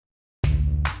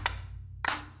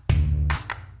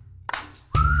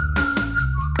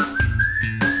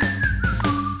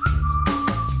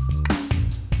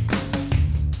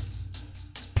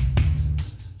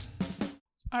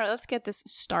right, let's get this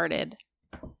started.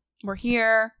 We're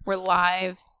here. We're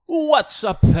live. What's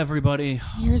up, everybody?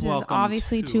 Yours Welcome is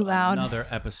obviously to too loud. Another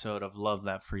episode of Love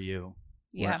That For You,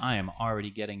 where I am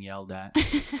already getting yelled at.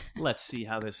 Let's see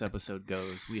how this episode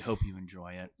goes. We hope you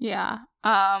enjoy it. Yeah.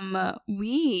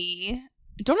 We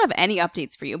don't have any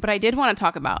updates for you, but I did want to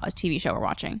talk about a TV show we're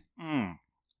watching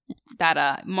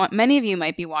that many of you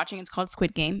might be watching. It's called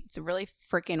Squid Game. It's really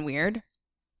freaking weird.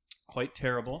 Quite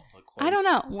terrible. I don't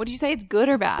know. What do you say? It's good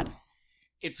or bad?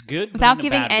 It's good, without but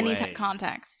in giving a bad any way.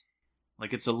 Context.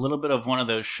 Like, it's a little bit of one of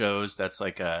those shows that's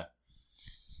like a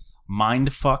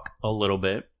mind fuck a little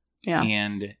bit. Yeah.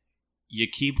 And you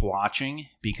keep watching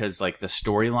because, like, the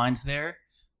storyline's there,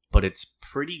 but it's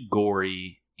pretty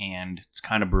gory and it's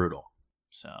kind of brutal.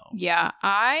 So yeah,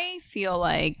 I feel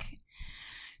like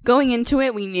going into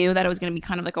it, we knew that it was going to be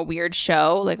kind of like a weird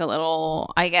show, like a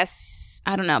little, I guess,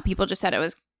 I don't know. People just said it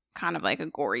was kind of like a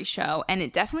gory show, and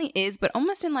it definitely is, but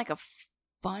almost in like a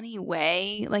funny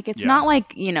way. Like, it's not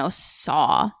like,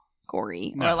 Saw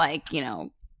gory or like,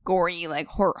 gory like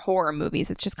horror movies.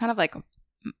 It's just kind of like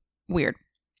weird.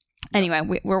 Anyway,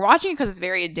 we're watching it because it's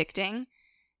very addicting.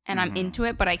 And I'm into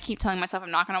it, but I keep telling myself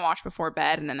I'm not going to watch before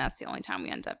bed, and then that's the only time we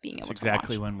end up being able to watch. It's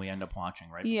exactly when we end up watching,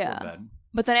 right before bed.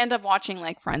 But then I end up watching,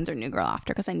 like, Friends or New Girl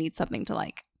after because I need something to,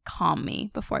 like, calm me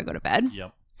before I go to bed.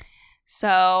 Yep.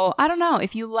 So, I don't know.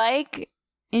 If you like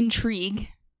intrigue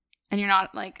and you're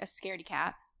not, like, a scaredy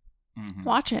cat,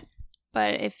 watch it.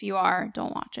 But if you are,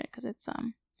 don't watch it because it's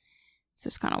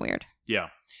just kind of weird. Yeah.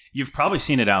 You've probably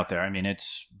seen it out there. I mean,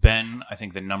 it's been, I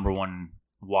think, the number one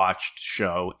watched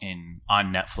show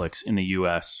on Netflix in the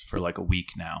US for like a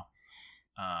week now.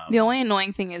 The only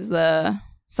annoying thing is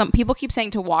some people keep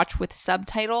saying to watch with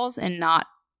subtitles and not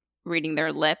reading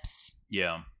their lips.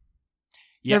 Yeah.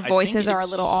 Their voices are a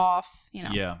little off,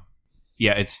 Yeah.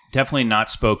 Yeah, it's definitely not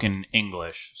spoken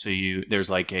English. So there's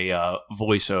like a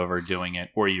voiceover doing it,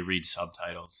 or you read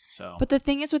subtitles. So But the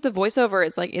thing is with the voiceover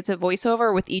is, like, it's a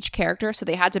voiceover with each character, so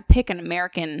they had to pick an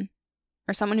American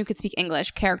or someone who could speak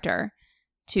English character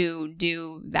to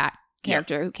do that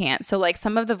character who can't. So, like,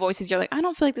 some of the voices you're like, I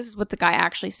don't feel like this is what the guy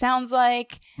actually sounds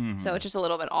like. So it's just a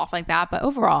little bit off like that. But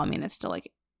overall, I mean, it's still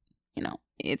like,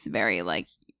 it's very like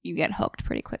you get hooked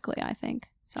pretty quickly, I think.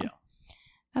 So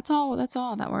that's all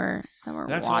that we're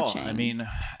watching. All. I mean,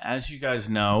 as you guys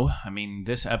know,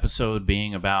 this episode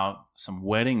being about some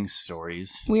wedding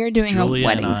stories. We are doing Julia a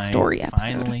wedding and I story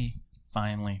episode.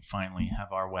 Finally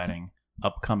have our wedding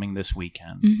upcoming this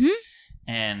weekend. Mm-hmm.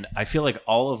 And I feel like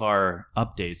all of our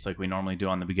updates, like we normally do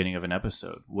on the beginning of an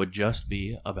episode, would just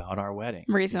be about our wedding.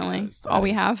 Recently. It's all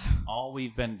we have. All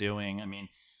we've been doing. I mean,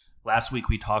 last week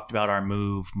we talked about our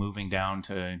moving down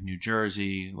to New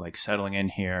Jersey, like settling in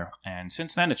here. And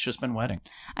since then, it's just been wedding.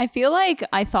 I feel like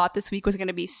I thought this week was going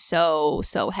to be so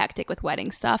hectic with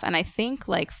wedding stuff. And I think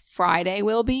like Friday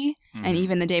will be, and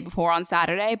even the day before on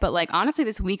Saturday. But like, honestly,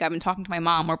 this week I've been talking to my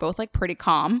mom. We're both like pretty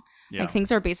calm. Yeah. Like,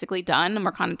 things are basically done. And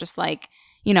we're kind of just like,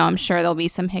 I'm sure there'll be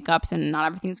some hiccups and not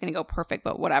everything's going to go perfect,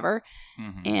 but whatever.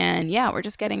 And yeah, we're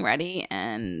just getting ready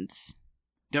and...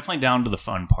 Definitely down to the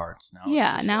fun parts now.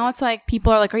 Yeah, now it's like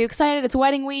people are like, are you excited? It's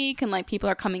wedding week. And like people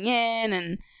are coming in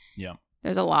and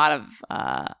there's a lot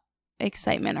of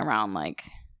excitement around like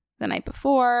the night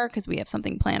before because we have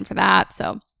something planned for that.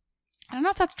 So I don't know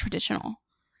if that's traditional.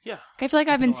 Yeah. I feel like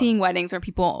I've been seeing weddings where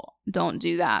people don't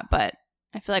do that, but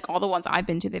I feel like all the ones I've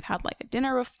been to, they've had like a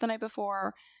dinner the night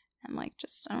before and like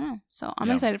just, I don't know. So I'm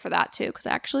excited for that too because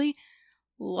I actually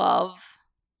love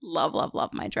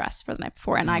my dress for the night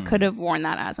before, and I could have worn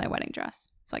that as my wedding dress,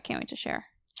 so I can't wait to share.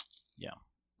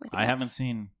 I haven't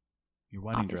seen your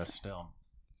wedding dress still.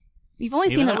 We've only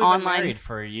seen an been online married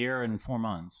for a year and 4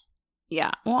 months.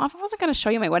 Yeah, well, I wasn't going to show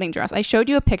you my wedding dress. I showed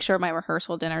you a picture of my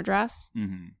rehearsal dinner dress,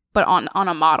 but on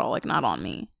a model, like not on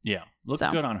me. Yeah, looks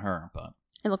good on her, but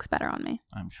it looks better on me.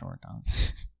 I'm sure it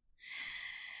does.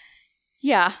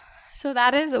 Yeah. So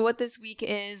that is what this week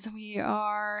is. We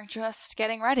are just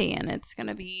getting ready, and it's going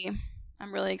to be,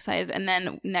 I'm really excited. And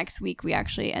then next week, we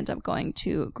actually end up going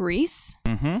to Greece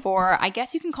for, I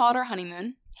guess you can call it our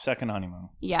honeymoon. Second honeymoon.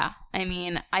 Yeah. I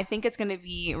mean, I think it's going to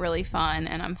be really fun,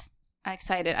 and I'm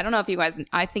excited. I don't know if you guys,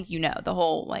 I think the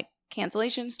whole like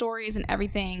cancellation stories and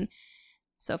everything.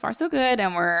 So far, so good.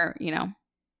 And we're,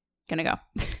 going to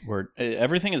go.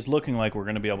 Everything is looking like we're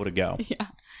going to be able to go. Yeah.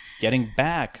 Getting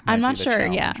back might I'm not be the sure,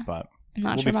 challenge, but I'm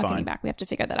not sure about getting back. We have to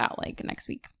figure that out like next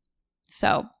week.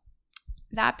 So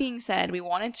that being said, we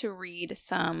wanted to read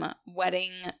some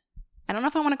wedding, I don't know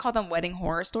if I want to call them wedding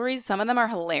horror stories. Some of them are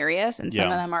hilarious and some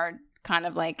of them are kind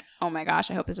of like, oh my gosh,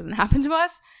 I hope this doesn't happen to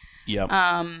us. Yep.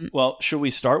 Well, should we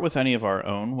start with any of our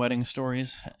own wedding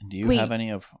stories? Do you have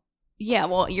any of Yeah,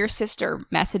 well, your sister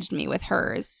messaged me with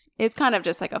hers. It's kind of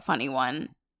just like a funny one.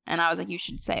 And I was like, you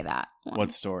should say that one.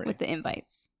 What story? With the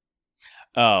invites.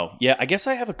 Oh, yeah. I guess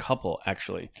I have a couple,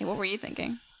 actually. Hey, what were you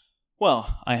thinking?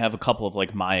 Well, I have a couple of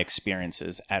like my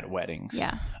experiences at weddings.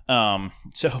 Yeah.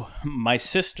 So my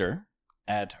sister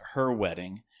at her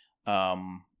wedding,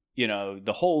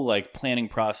 the whole like planning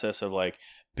process of like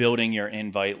building your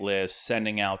invite list,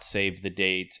 sending out save the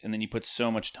dates, and then you put so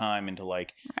much time into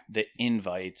like the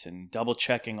invites and double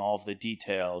checking all of the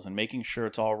details and making sure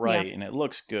it's all right and it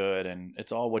looks good and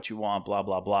it's all what you want, blah,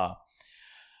 blah, blah.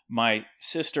 My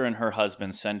sister and her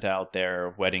husband sent out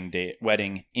their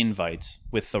wedding invites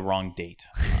with the wrong date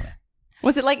on it.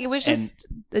 Was it like it was just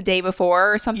the day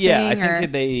before or something? Yeah, I think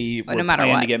that they were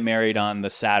planning what? to get married on the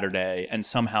Saturday and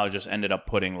somehow just ended up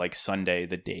putting like Sunday,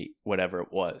 the date, whatever it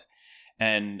was.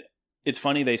 And it's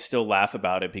funny they still laugh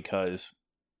about it because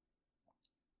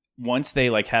once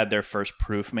they like had their first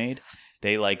proof made,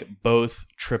 they like both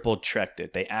triple checked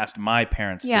it. They asked my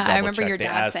parents to double check. I remember your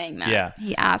dad saying that. Yeah.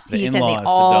 He asked. The He said they in-laws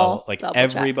all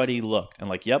everybody looked and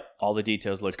like, yep, all the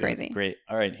details look crazy. Great.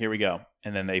 All right, here we go.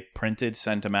 And then they printed,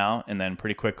 sent them out, and then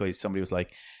pretty quickly somebody was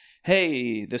like,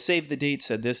 hey, the save the date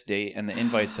said this date and the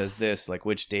invite says this, like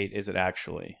which date is it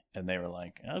actually? And they were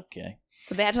like, okay.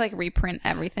 So they had to like reprint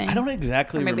everything. I don't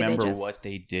exactly remember what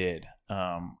they did.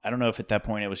 I don't know if at that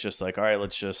point it was just like, all right,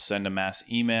 let's just send a mass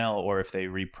email, or if they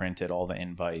reprinted all the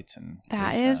invites and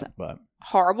that is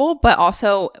horrible, but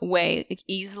also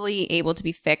easily able to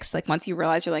be fixed. Like once you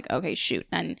realize you're like, okay, shoot.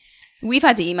 And we've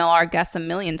had to email our guests a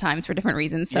million times for different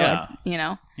reasons. So,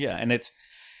 Yeah, and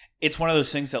it's one of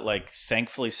those things that like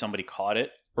thankfully somebody caught it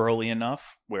early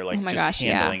enough where like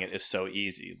handling it is so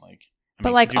easy. Like,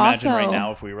 but like could you imagine also right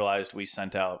now if we realized we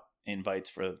sent out invites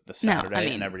for the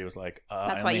Saturday and everybody was like,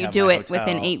 that's why you do it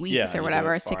within 8 weeks or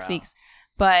whatever, 6 weeks.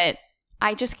 But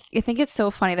I think it's so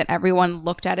funny that everyone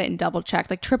looked at it and double checked,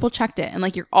 like triple checked it. And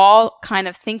like you're all kind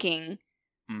of thinking,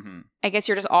 I guess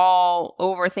you're just all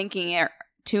overthinking it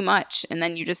too much. And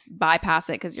then you just bypass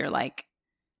it because you're like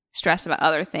stressed about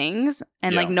other things.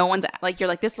 And like no one's like, you're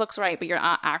like, this looks right, but you're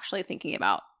not actually thinking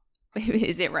about,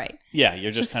 is it right? Yeah,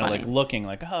 you're just kind of like looking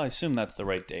like, oh, I assume that's the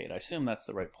right date. I assume that's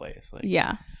the right place. Like,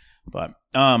 yeah. But,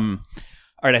 all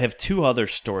right, I have two other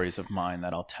stories of mine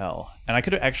that I'll tell. And I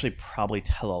could actually probably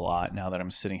tell a lot now that I'm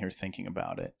sitting here thinking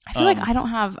about it. I feel like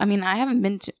I haven't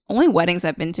been to, only weddings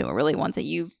I've been to are really ones that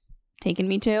you've taken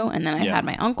me to. And then I've had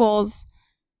my uncles.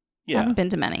 I haven't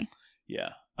been to many. Yeah.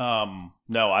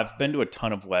 No, I've been to a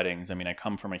ton of weddings. I mean, I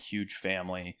come from a huge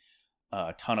family.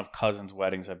 A ton of cousins'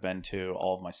 weddings I've been to,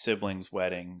 all of my siblings'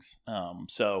 weddings.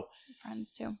 So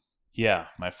friends too. Yeah,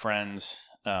 my friends.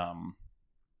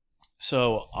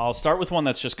 So I'll start with one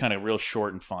that's just kind of real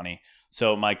short and funny.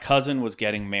 So my cousin was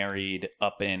getting married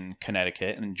up in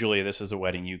Connecticut, and Julia, this is a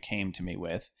wedding you came to me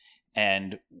with.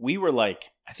 And we were like,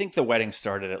 I think the wedding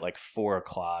started at like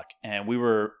 4:00, and we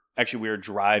were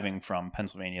driving from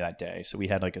Pennsylvania that day. So we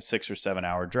had like a 6 or 7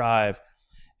 hour drive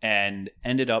and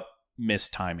ended up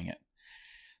mistiming it.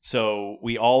 So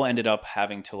we all ended up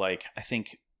having to like, I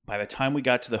think by the time we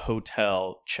got to the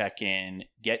hotel, check in,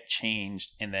 get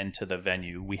changed, and then to the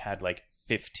venue, we had like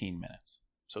 15 minutes.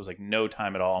 So it was like no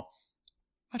time at all.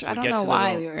 Which I don't know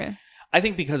why we were. I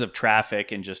think because of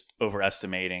traffic and just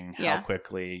overestimating how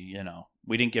quickly,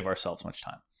 we didn't give ourselves much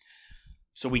time.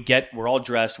 So we're all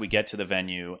dressed, we get to the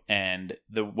venue, and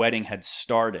the wedding had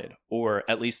started, or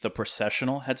at least the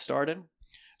processional had started.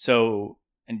 So,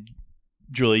 and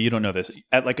Julia, you don't know this.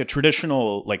 At like a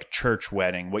traditional like church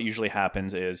wedding, what usually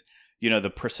happens is, the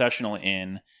processional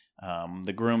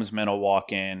the groomsmen will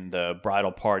walk in, the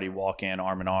bridal party walk in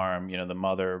arm in arm, the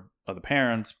mother of the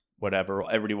parents, whatever,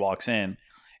 everybody walks in,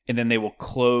 and then they will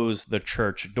close the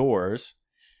church doors.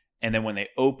 And then when they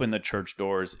open the church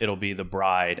doors, it'll be the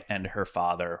bride and her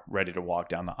father ready to walk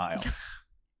down the aisle.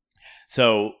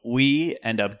 So we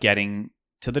end up getting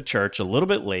to the church a little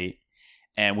bit late.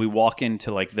 And we walk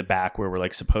into like the back where we're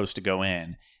like supposed to go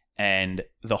in, and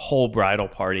the whole bridal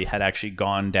party had actually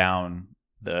gone down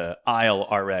the aisle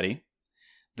already.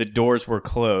 The doors were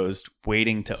closed,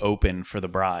 waiting to open for the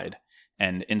bride,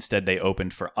 and instead they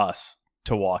opened for us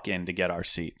to walk in to get our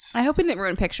seats. I hope it didn't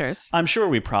ruin pictures. I'm sure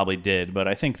we probably did, but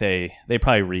I think they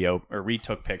probably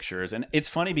retook pictures. And it's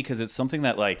funny because it's something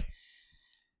that like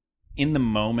in the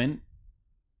moment,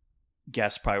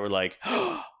 guests probably were like,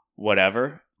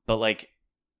 whatever, but like.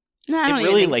 No, I don't it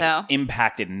really even think so.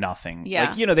 Impacted nothing.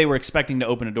 Yeah. Like, they were expecting to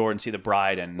open a door and see the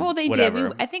bride and they whatever.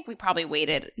 did. I think we probably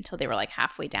waited until they were like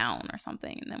halfway down or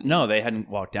something. And then No, they hadn't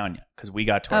walked down yet because we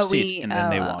got to our seats and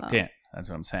then they walked in. That's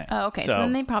what I'm saying. Oh, okay. So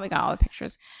then they probably got all the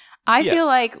pictures. I feel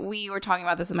like we were talking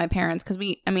about this with my parents because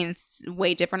it's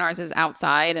way different. Ours is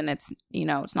outside and it's,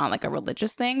 it's not like a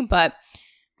religious thing, but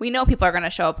we know people are going to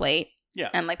show up late. Yeah.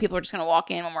 And like people are just going to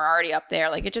walk in when we're already up there.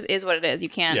 Like it just is what it is. You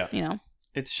can't,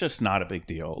 It's just not a big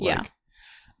deal. Yeah.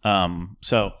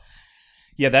 So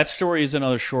yeah, that story is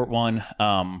another short one.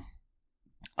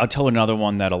 I'll tell another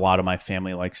one that a lot of my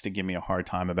family likes to give me a hard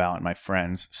time about, and my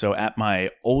friends. So at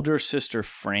my older sister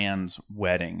Fran's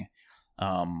wedding,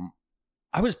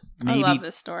 I was maybe I love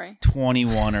this story.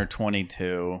 21 or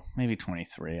 22, maybe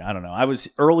 23. I don't know. I was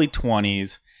early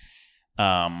 20s.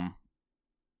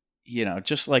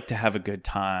 Just like to have a good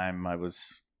time. I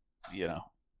was,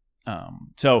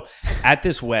 so at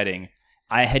this wedding,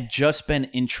 I had just been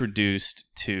introduced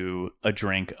to a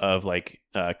drink of like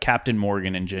Captain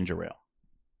Morgan and ginger ale.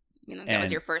 That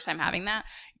was your first time having that?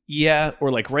 Yeah,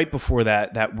 or like right before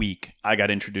that week, I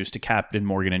got introduced to Captain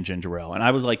Morgan and ginger ale, and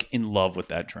I was like in love with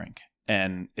that drink,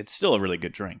 and it's still a really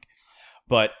good drink.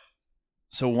 But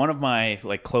so one of my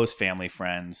like close family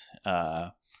friends,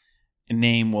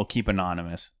 name we'll keep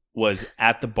anonymous, was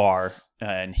at the bar,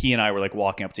 and he and I were like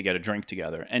walking up to get a drink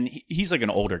together, and he's like an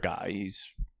older guy. He's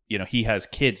he has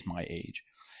kids my age,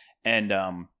 and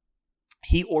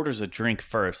he orders a drink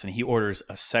first, and he orders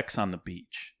a Sex on the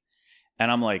Beach.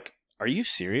 And I'm like, are you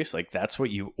serious? Like, that's what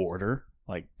you order?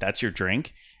 Like, that's your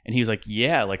drink? And he's like,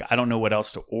 yeah, like, I don't know what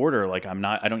else to order. Like,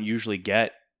 I don't usually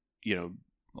get,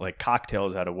 like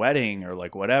cocktails at a wedding or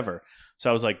like whatever. So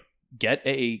I was like, get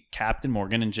a Captain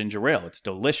Morgan and ginger ale. It's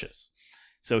delicious.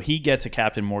 So he gets a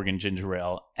Captain Morgan ginger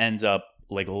ale, ends up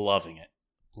like loving it,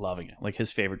 like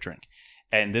his favorite drink.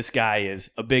 And this guy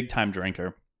is a big time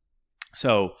drinker.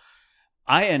 So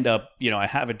I end up, I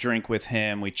have a drink with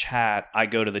him. We chat. I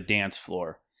go to the dance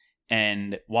floor.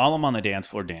 And while I'm on the dance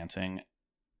floor dancing,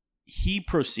 he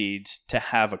proceeds to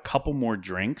have a couple more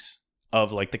drinks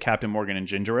of like the Captain Morgan and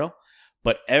ginger ale.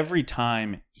 But every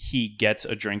time he gets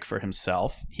a drink for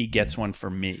himself, he gets one for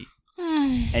me.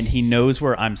 And he knows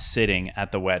where I'm sitting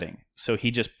at the wedding. So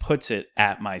he just puts it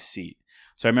at my seat.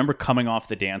 So I remember coming off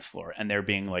the dance floor and there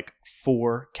being like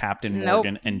 4 Captain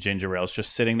Morgan and ginger ales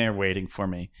just sitting there waiting for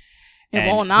me. It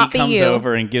will not be you. He comes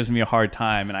over and gives me a hard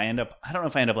time. And I don't know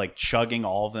if I end up like chugging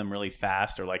all of them really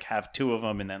fast or like have 2 of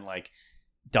them and then like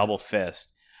double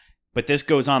fist. But this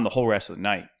goes on the whole rest of the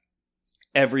night.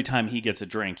 Every time he gets a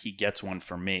drink, he gets one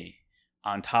for me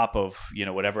on top of,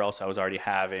 whatever else I was already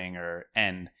having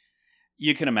and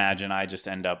you can imagine I just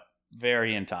end up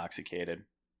very intoxicated.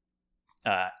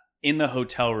 In the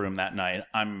hotel room that night,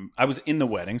 I was in the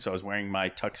wedding, so I was wearing my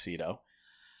tuxedo.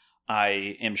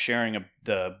 I am sharing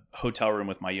the hotel room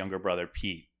with my younger brother,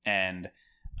 Pete. And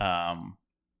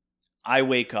I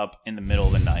wake up in the middle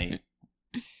of the night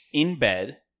in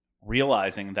bed,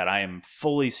 realizing that I am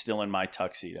fully still in my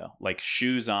tuxedo, like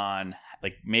shoes on,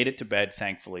 like made it to bed,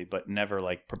 thankfully, but never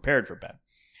like prepared for bed.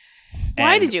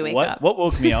 Why did you wake up? What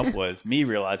woke me up was me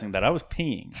realizing that I was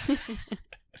peeing.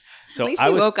 So at least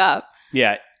you woke up.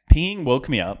 Yeah, peeing woke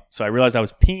me up. So I realized I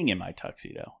was peeing in my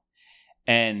tuxedo.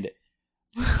 And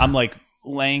I'm like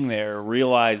laying there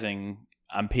realizing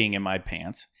I'm peeing in my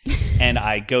pants. And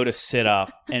I go to sit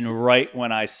up. And right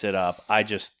when I sit up, I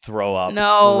just throw up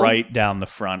right down the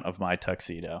front of my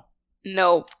tuxedo.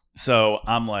 Nope. So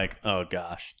I'm like, oh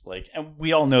gosh. And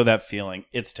we all know that feeling.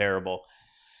 It's terrible.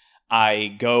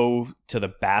 I go to the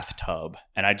bathtub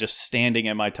and I just standing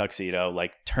in my tuxedo,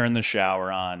 like turn the shower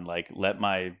on, like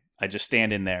I just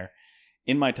stand in there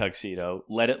in my tuxedo,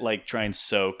 let it like try and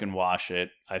soak and wash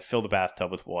it. I fill the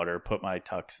bathtub with water, put my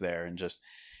tux there and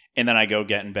then I go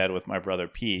get in bed with my brother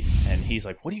Pete. And he's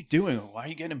like, what are you doing? Why are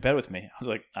you getting in bed with me? I was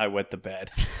like, I wet the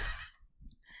bed.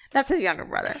 That's his younger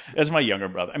brother. That's my younger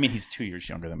brother. I mean, he's 2 years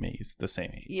younger than me. He's the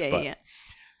same age. Yeah.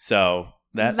 So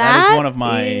that is one of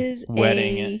my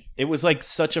wedding. It was like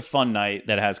such a fun night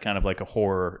that has kind of like a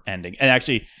horror ending. And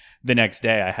actually, the next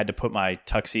day I had to put my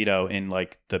tuxedo in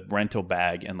like the rental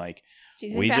bag and like do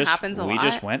you think that happens a lot? We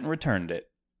just went and returned it.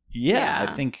 Yeah.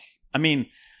 I think. I mean,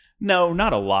 no,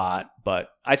 not a lot, but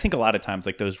I think a lot of times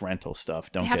like those rental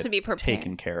stuff don't get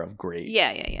taken care of great.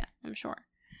 Yeah. I'm sure.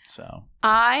 So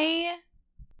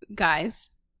Guys,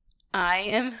 I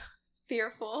am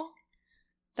fearful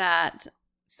that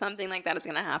something like that is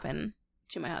going to happen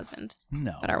to my husband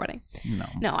at our wedding.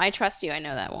 No, I trust you. I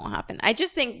know that won't happen. I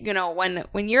just think,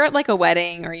 when you're at like a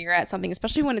wedding or you're at something,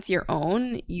 especially when it's your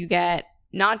own, you get,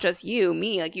 not just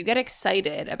me, like you get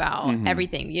excited about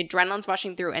everything. The adrenaline's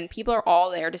rushing through and people are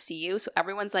all there to see you. So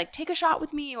everyone's like, take a shot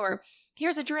with me or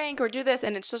here's a drink or do this.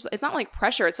 And it's not like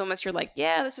pressure. It's almost you're like,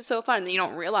 yeah, this is so fun. And then you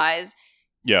don't realize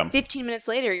 15 minutes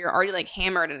later, you're already like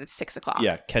hammered and it's 6 o'clock.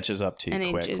 Yeah, catches up to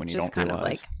you quick when you don't realize. Kind of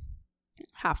like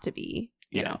have to be,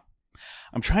 you know.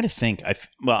 I'm trying to think.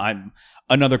 I'm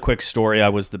another quick story. I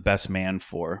was the best man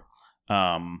for,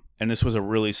 and this was a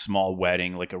really small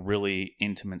wedding, like a really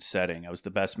intimate setting. I was the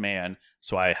best man,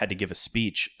 so I had to give a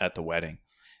speech at the wedding,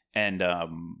 and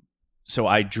so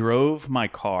I drove my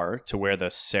car to where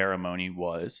the ceremony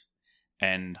was,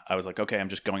 and I was like, okay, I'm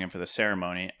just going in for the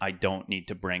ceremony. I don't need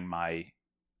to bring my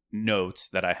notes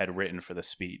that I had written for the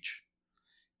speech.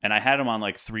 And I had them on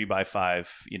like 3x5,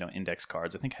 index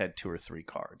cards. I think I had 2 or 3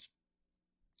 cards.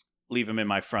 Leave them in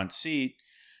my front seat.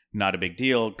 Not a big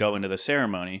deal. Go into the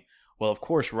ceremony. Well, of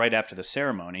course, right after the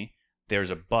ceremony, there's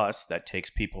a bus that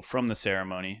takes people from the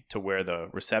ceremony to where the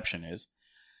reception is.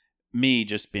 Me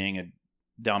just being a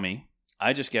dummy,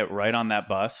 I just get right on that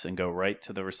bus and go right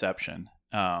to the reception,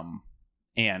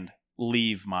 and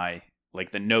leave my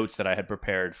the notes that I had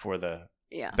prepared for the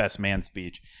best man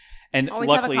speech. And always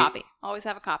luckily, have a copy. Always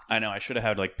have a copy. I know I should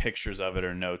have had pictures of it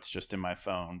or notes just in my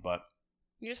phone, but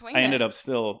you just winged I ended up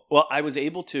still. Well, I was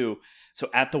able to. So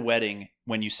at the wedding,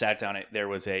 when you sat down, there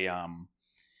was a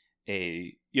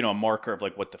marker of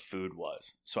what the food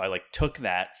was. So I took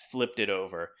that, flipped it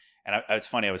over, and it's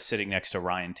funny. I was sitting next to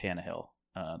Ryan Tannehill,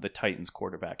 the Titans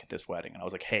quarterback at this wedding, and I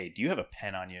was like, "Hey, do you have a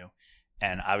pen on you?"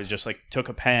 And I was just took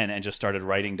a pen and just started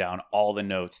writing down all the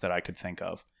notes that I could think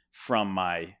of from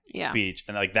my speech,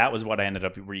 and that was what I ended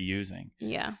up reusing.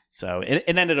 Yeah. So it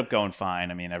ended up going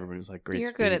fine. I mean, everybody was like, "Great, you're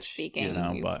speech, good at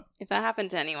speaking." But if that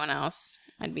happened to anyone else,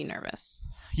 I'd be nervous.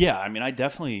 Yeah, I mean, I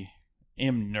definitely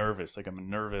am nervous. I'm a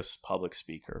nervous public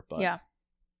speaker. But yeah.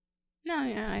 No,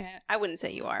 yeah, I wouldn't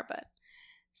say you are, but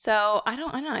so I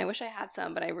don't know. I wish I had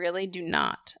some, but I really do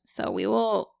not. So we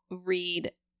will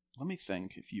read. Let me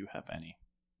think if you have any.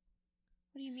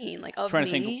 What do you mean? Of trying me?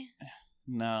 To think.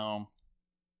 No.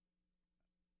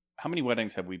 How many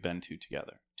weddings have we been to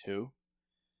together? 2?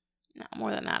 No,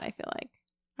 more than that, I feel like.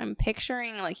 I'm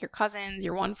picturing your cousins,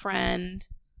 your one friend.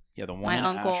 Yeah, the one my in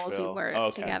uncles Asheville. who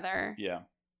were together. Yeah.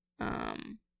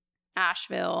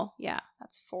 Asheville. Yeah,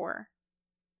 that's 4.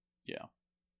 Yeah.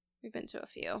 We've been to a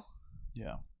few.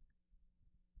 Yeah.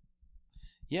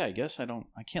 Yeah, I guess I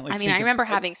can't I mean, I remember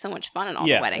having so much fun in all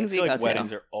the weddings we go to.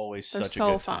 Weddings are always such a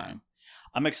good time.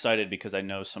 I'm excited because I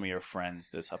know some of your friends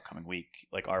this upcoming week,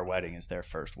 our wedding is their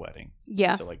first wedding.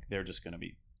 Yeah. So they're just going to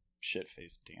be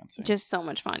shit-faced dancing. Just so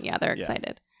much fun. Yeah, they're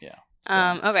excited. Yeah.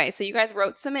 So. Okay, so you guys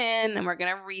wrote some in and we're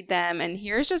going to read them. And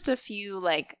here's just a few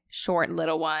short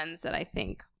little ones that I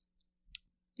think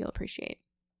you'll appreciate.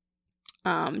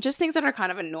 Just things that are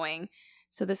kind of annoying.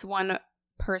 So this one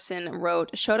person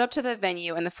wrote, showed up to the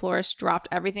venue and the florist dropped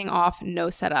everything off, no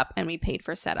setup, and we paid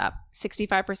for setup.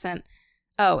 65%.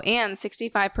 Oh, and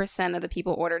 65% of the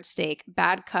people ordered steak,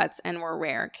 bad cuts, and were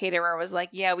rare. Caterer was like,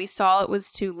 yeah, we saw it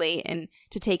was too late and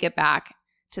to take it back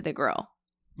to the grill.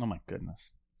 Oh my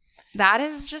goodness. That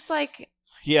is just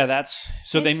yeah, that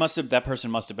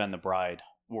person must have been the bride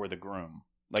or the groom.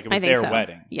 It was their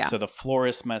wedding. Yeah. So the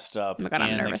florist messed up. Oh my God,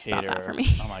 I'm nervous about that for me.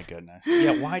 Oh my goodness.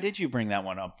 Yeah, why did you bring that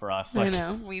one up for us? I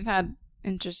know. We've had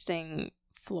interesting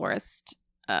florist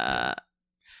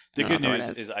The good news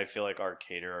is I feel like our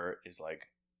caterer is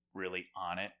really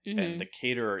on it, and the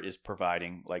caterer is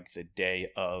providing the day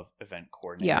of event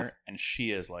coordinator, and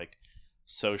she is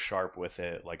so sharp with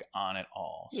it, on it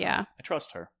all. So I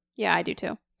trust her. Yeah, I do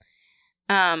too.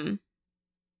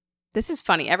 This is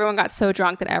funny. Everyone got so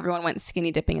drunk that everyone went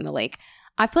skinny dipping in the lake.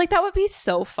 I feel like that would be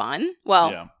so fun.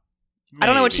 Well, yeah. I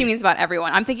don't know what she means about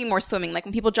everyone. I'm thinking more swimming.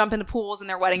 When people jump into pools in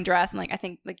their wedding dress, and I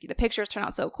think the pictures turn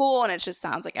out so cool, and it just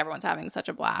sounds like everyone's having such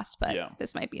a blast. But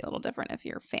this might be a little different if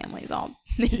your family's all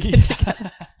naked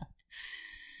together.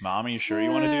 Mom, are you sure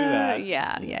you want to do that?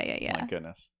 Yeah. My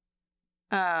goodness.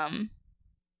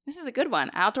 This is a good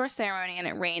one. Outdoor ceremony, and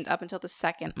it rained up until the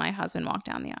second my husband walked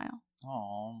down the aisle.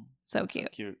 Oh, so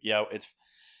cute. Cute. Yeah,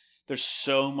 there's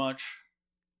so much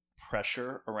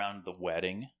pressure around the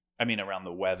wedding. I mean, around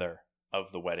the weather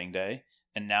of the wedding day,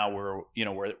 and now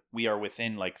we are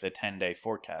within the 10-day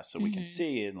forecast, so we can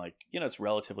see, and it's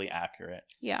relatively accurate.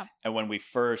 Yeah. And when we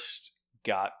first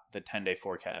got the 10-day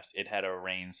forecast, it had a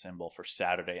rain symbol for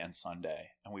Saturday and Sunday,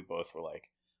 and we both were like,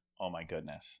 oh my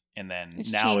goodness. And then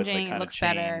now it's kind of changed.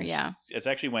 Better. Yeah. It's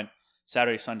actually went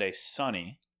Saturday, Sunday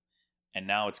sunny, and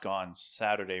now it's gone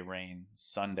Saturday rain,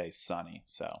 Sunday sunny.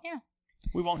 So yeah,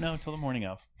 we won't know until the morning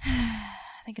of.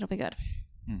 I think it'll be good.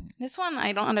 This one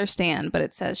I don't understand, but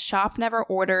it says shop never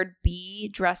ordered B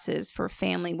dresses for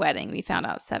family wedding. We found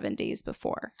out 7 days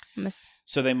before.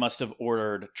 So they must have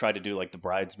tried to do the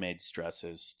bridesmaids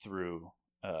dresses through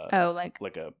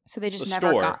so they just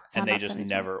never store, and they just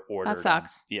never ordered. That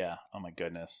sucks. Yeah. Oh my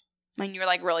goodness. And you're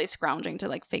really scrounging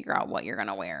to figure out what you're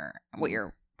gonna wear, what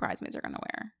your bridesmaids are gonna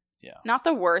wear. Yeah. Not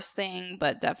the worst thing,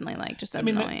 but definitely like just an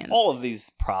annoyance. All of these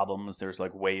problems, there's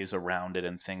like ways around it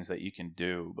and things that you can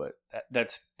do, but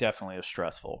that's definitely a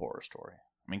stressful horror story.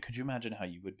 I mean, could you imagine how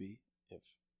you would be if...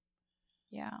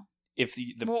 Yeah. If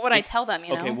what would I tell them,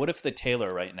 you know? Okay, what if the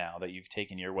tailor right now that you've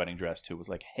taken your wedding dress to was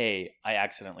like, hey, I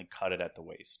accidentally cut it at the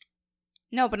waist?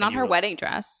 No, but not her wedding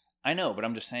dress. I know, but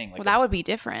I'm just saying. Like, well, that would be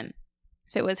different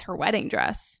if it was her wedding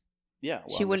dress. Yeah,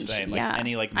 well, she wouldn't.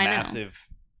 Any like massive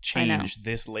change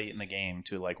this late in the game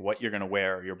to like what you're gonna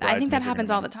wear. Or your bridesmaids. I think that happens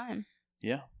all the time.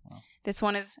 Yeah. Well. This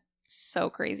one is so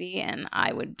crazy, and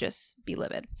I would just be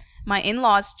livid. My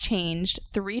in-laws changed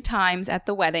 3 times at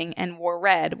the wedding and wore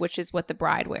red, which is what the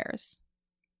bride wears.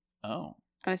 Oh.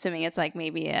 I'm assuming it's like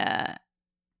maybe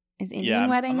is Indian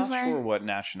weddings. I'm not sure what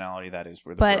nationality that is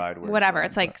where the bride wears. Whatever. Red,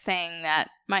 it's like saying that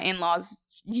my in-laws,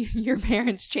 your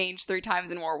parents changed 3 times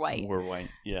and wore white. Wore white.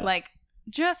 Yeah. Like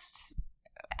just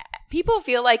people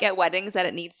feel like at weddings that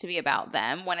it needs to be about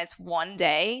them when it's one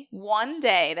day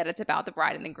that it's about the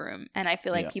bride and the groom. And I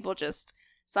feel like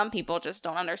some people just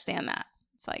don't understand that.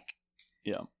 It's like,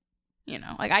 you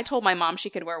know, like I told my mom she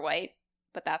could wear white,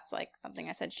 but that's like something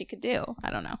I said she could do.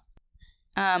 I don't know.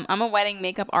 I'm a wedding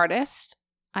makeup artist.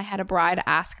 I had a bride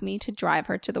ask me to drive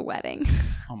her to the wedding.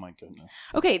 Oh my goodness.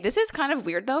 Okay, this is kind of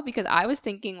weird though, because I was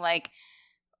thinking like,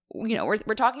 you know,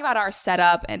 we're talking about our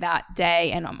setup and that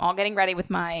day, and I'm all getting ready with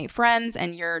my friends,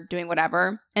 and you're doing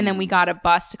whatever, and then we got a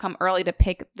bus to come early to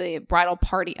pick the bridal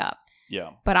party up. Yeah.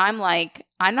 But I'm like,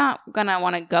 I'm not gonna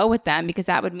want to go with them because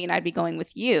that would mean I'd be going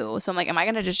with you. So I'm like, am I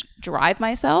gonna just drive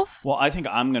myself? Well, I think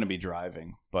I'm gonna be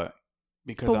driving, but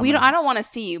because I don't want to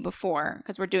see you before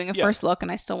because we're doing a first look,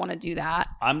 and I still want to do that.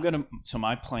 So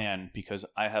my plan, because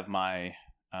I have my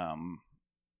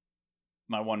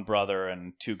my one brother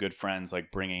and 2 good friends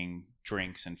like bringing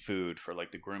drinks and food for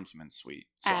like the groomsmen's suite.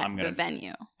 So at the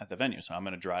venue. So I'm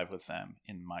gonna drive with them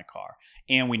in my car,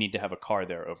 and we need to have a car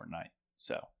there overnight.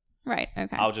 So right,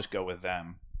 okay, I'll just go with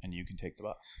them, and you can take the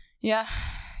bus. Yeah.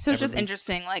 So it's just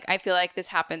interesting. Like, I feel like this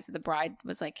happens. The bride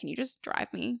was like, can you just drive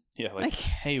me? Yeah. Like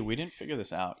hey, we didn't figure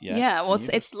this out yet. Yeah. Well,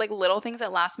 it's like little things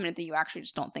at last minute that you actually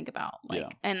just don't think about.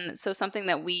 Like, and so something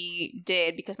that we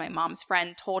did because my mom's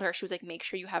friend told her, she was like, make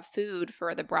sure you have food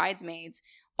for the bridesmaids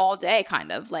all day,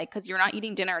 kind of like, because you're not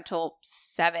eating dinner until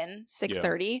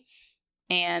 6:30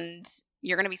 and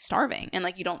you're going to be starving. And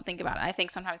like, you don't think about it. I think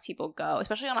sometimes people go,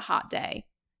 especially on a hot day.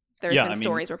 There's been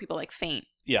stories where people like faint.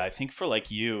 Yeah, I think for like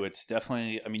you, it's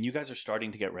definitely, I mean, you guys are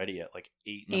starting to get ready at like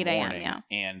 8 in the morning.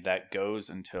 And that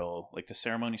goes until like the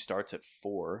ceremony starts at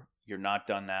 4. You're not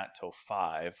done that till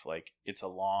 5. Like it's a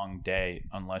long day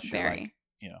unless you're like,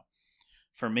 you know,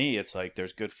 for me, it's like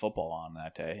there's good football on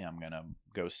that day. I'm going to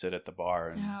go sit at the bar.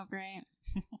 And... Oh, great.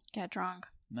 Get drunk.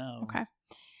 No. Okay.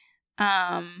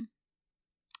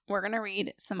 We're going to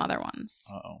read some other ones.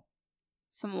 Uh-oh.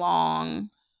 Some long...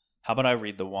 How about I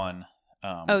read the one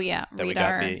that we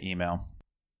got via email?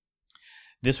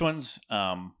 This one's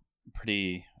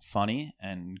pretty funny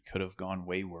and could have gone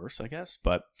way worse, I guess.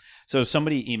 But so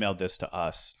somebody emailed this to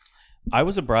us. I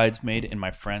was a bridesmaid in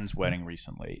my friend's wedding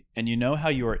recently, and you know how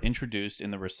you are introduced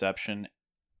into the reception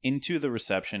and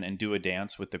do a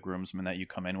dance with the groomsmen that you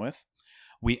come in with?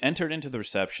 We entered into the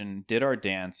reception, did our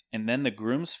dance, and then the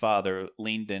groom's father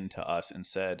leaned in to us and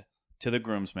said to the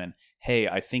groomsmen, "Hey,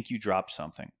 I think you dropped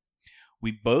something." We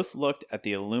both looked at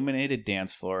the illuminated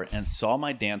dance floor and saw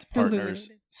my dance partner's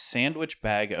sandwich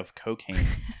bag of cocaine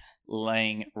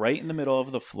laying right in the middle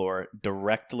of the floor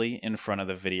directly in front of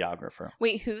the videographer.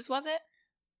 Wait, whose was it?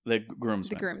 The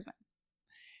groomsman. The groomsman.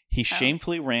 He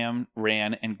shamefully ran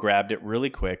and grabbed it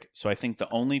really quick, so I think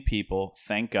the only people,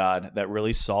 thank God, that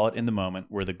really saw it in the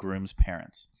moment were the groom's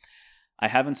parents. I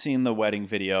haven't seen the wedding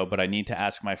video, but I need to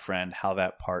ask my friend how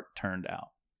that part turned out.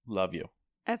 Love you.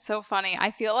 That's so funny. I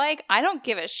feel like I don't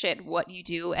give a shit what you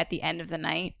do at the end of the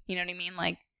night. You know what I mean?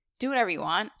 Like, do whatever you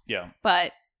want. Yeah.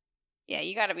 But yeah,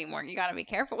 you got to be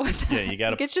careful with that. Yeah, you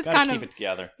got to. It's just kind of keep it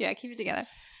together. Yeah, keep it together.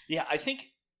 Yeah, I think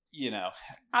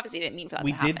obviously didn't mean for that.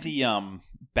 We did the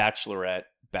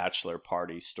bachelor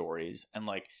party stories, and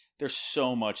like, there's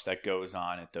so much that goes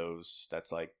on at those.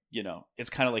 That's like, it's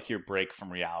kind of like your break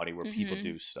from reality where people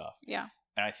do stuff. Yeah.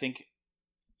 And I think.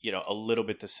 A little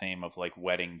bit the same of like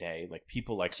wedding day. Like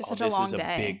people like, this is a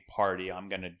big party. I'm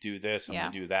going to do this. I'm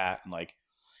going to do that. And like,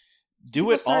 do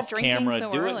it off camera.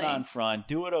 Do it on front.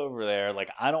 Do it over there.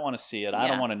 Like, I don't want to see it. I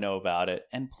don't want to know about it.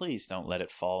 And please don't let it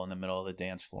fall in the middle of the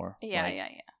dance floor. Yeah,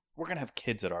 like, We're going to have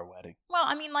kids at our wedding. Well,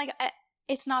 I mean, like,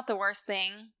 it's not the worst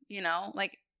thing,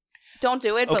 Like, don't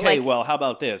do it. Okay, but like, well, how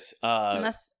about this?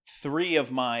 3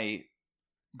 of my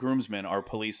groomsmen are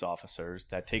police officers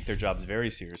that take their jobs very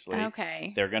seriously.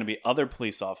 Okay. There are going to be other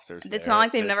police officers It's not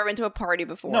like they've never been to a party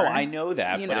before. No, I know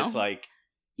that, but it's like...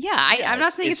 Yeah, I'm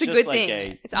not saying it's a good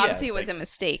thing. It's obviously it was a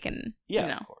mistake. And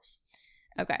of course.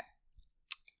 Okay.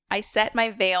 I set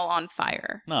my veil on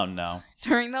fire. Oh, no.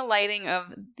 During the lighting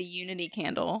of the Unity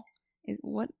candle.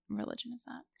 What religion is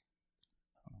that?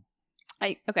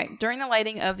 During the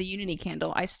lighting of the Unity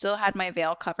candle, I still had my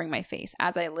veil covering my face.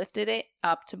 As I lifted it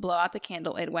up to blow out the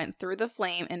candle, it went through the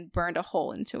flame and burned a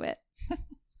hole into it.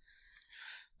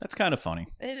 That's kind of funny.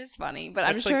 It is funny, but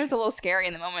I'm sure it's a little scary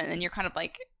in the moment, and you're kind of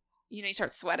like, you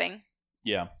start sweating.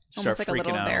 Yeah. Almost like a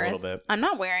little embarrassed. A little bit. I'm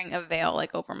not wearing a veil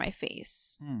like over my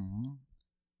face. Mm-hmm.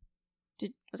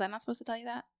 Was I not supposed to tell you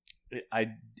that?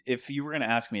 If you were going to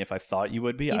ask me if I thought you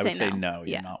would be, I would say no.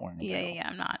 You're not wearing a veil. Yeah,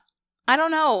 I'm not. I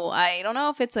don't know. I don't know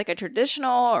if it's like a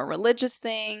traditional or religious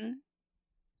thing.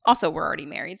 Also, we're already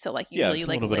married, so like usually it's you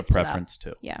like a little bit of preference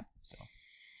too. Yeah. So.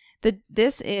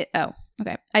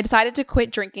 I decided to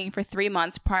quit drinking for 3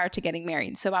 months prior to getting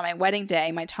married. So by my wedding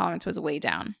day, my tolerance was way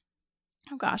down.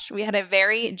 Oh gosh, we had a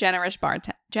very generous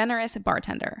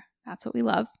bartender. That's what we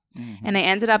love. Mm-hmm. And I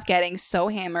ended up getting so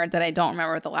hammered that I don't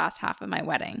remember the last half of my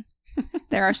wedding.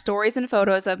 There are stories and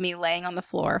photos of me laying on the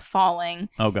floor, falling,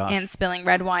 and spilling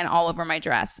red wine all over my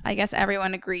dress. I guess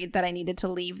everyone agreed that I needed to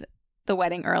leave the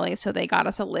wedding early, so they got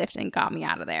us a lift and got me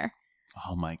out of there.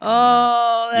 Oh my goodness.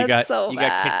 Oh, that's so bad. You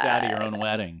got kicked out of your own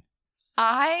wedding.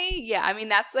 I mean,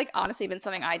 that's like honestly been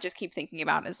something I just keep thinking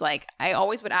about is like, I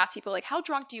always would ask people like, how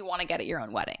drunk do you want to get at your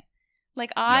own wedding?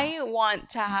 Like, I want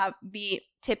to be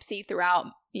tipsy throughout,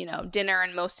 dinner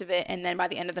and most of it. And then by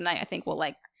the end of the night, I think we'll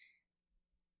like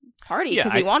party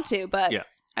because we want to, but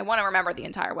I want to remember the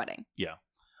entire wedding. Yeah.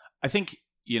 I think,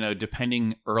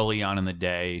 depending early on in the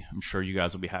day, I'm sure you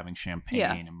guys will be having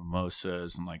champagne and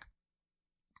mimosas and like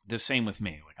the same with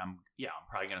me. Like I'm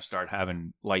probably going to start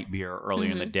having light beer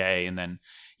earlier in the day. And then,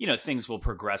 things will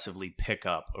progressively pick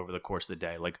up over the course of the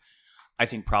day. Like I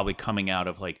think probably coming out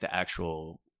of like the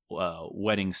actual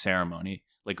wedding ceremony,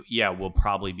 like, we'll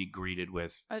probably be greeted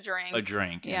with a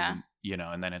drink. Yeah. And,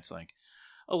 and then it's like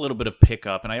a little bit of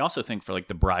pickup. And I also think for like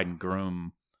the bride and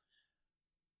groom,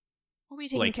 we'll be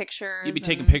taking pictures. You'll be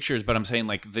taking pictures, but I'm saying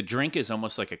like the drink is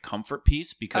almost like a comfort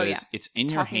piece because it's in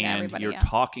your hand. You're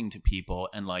talking to people,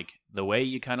 and like the way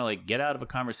you kind of like get out of a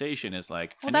conversation is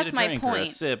like, I need a drink or a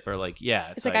sip or like,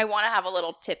 it's like I want to have a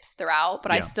little tips throughout,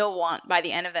 but I still want by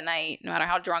the end of the night, no matter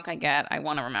how drunk I get, I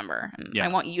want to remember, and I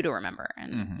want you to remember,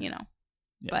 and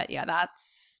but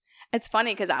it's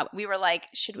funny because we were like,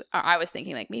 I was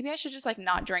thinking like maybe I should just like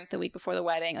not drink the week before the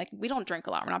wedding. Like we don't drink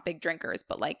a lot. We're not big drinkers,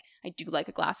 but like I do like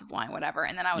a glass of wine, whatever.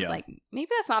 And then I was like, maybe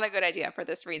that's not a good idea for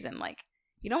this reason. Like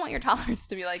you don't want your tolerance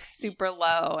to be like super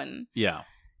low and you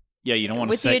don't want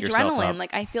to set yourself up. With the adrenaline,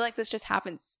 like I feel like this just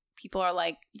happens. People are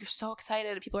like, you're so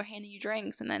excited. People are handing you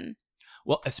drinks, and then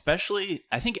especially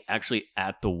I think actually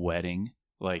at the wedding,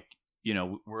 like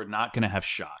we're not going to have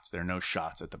shots. There are no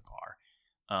shots at the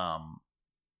bar.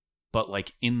 But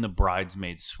like in the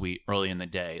bridesmaid suite early in the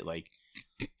day, like,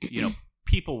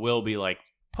 people will be like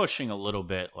pushing a little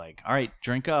bit like, all right,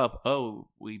 drink up. Oh,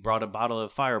 we brought a bottle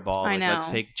of Fireball. I know. Let's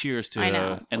take cheers to it. I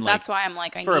know. And that's why I'm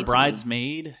like, for a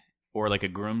bridesmaid or like a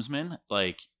groomsman,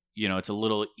 like, it's a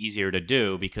little easier to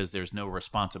do because there's no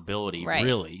responsibility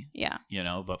really. Yeah.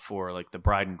 But for like the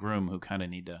bride and groom who kind of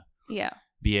need to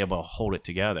be able to hold it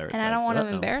together. And I don't want to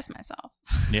embarrass myself.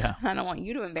 Yeah. I don't want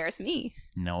you to embarrass me.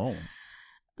 No.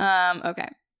 Okay.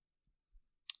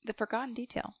 The forgotten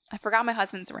detail. I forgot my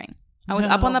husband's ring. I was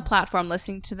up on the platform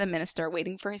listening to the minister,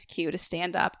 waiting for his cue to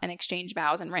stand up and exchange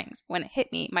vows and rings. When it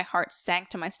hit me, my heart sank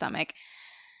to my stomach,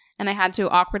 and I had to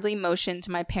awkwardly motion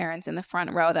to my parents in the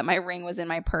front row that my ring was in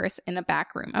my purse in the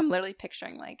back room. I'm literally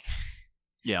picturing like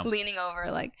leaning over.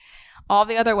 Like all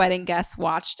the other wedding guests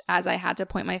watched as I had to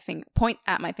point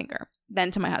at my finger,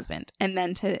 then to my husband, and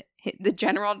then to hit the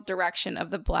general direction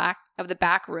of the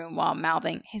back room while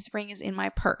mouthing, "His ring is in my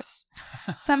purse."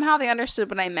 Somehow they understood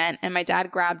what I meant, and my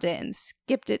dad grabbed it and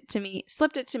slipped it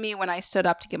to me when I stood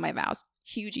up to give my vows.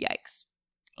 Huge yikes.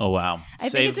 Oh wow! I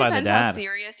think it depends how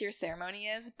serious your ceremony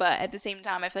is, but at the same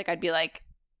time, I feel like I'd be like,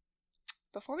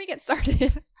 before we get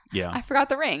started, I forgot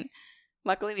the ring.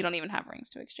 Luckily, we don't even have rings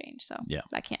to exchange, so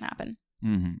that can't happen.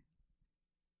 Mm-hmm.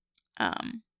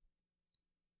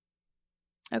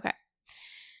 Okay.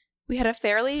 We had a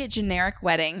fairly generic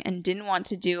wedding and didn't want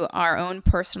to do our own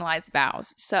personalized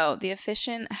vows. So the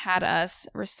officiant had us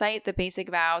recite the basic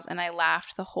vows, and I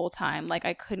laughed the whole time like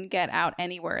I couldn't get out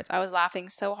any words. I was laughing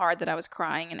so hard that I was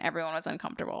crying and everyone was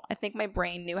uncomfortable. I think my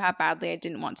brain knew how badly I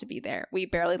didn't want to be there. We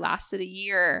barely lasted a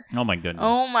year. Oh my goodness.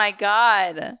 Oh my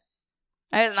God.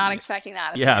 I was not expecting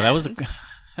that. Yeah, that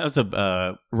was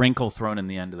a wrinkle thrown in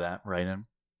the end of that, right?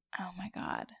 Oh my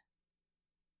God.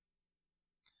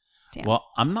 Damn. Well,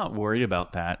 I'm not worried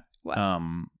about that. What?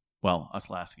 Well, us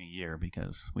lasting a year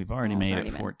because we've already made it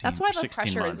 14. That's why the 16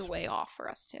 pressure months. is way off for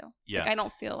us too. Yeah. Like I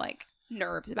don't feel like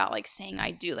nerves about like saying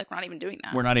I do. Like we're not even doing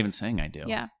that. We're not even saying I do.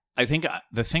 Yeah. I think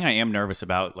the thing I am nervous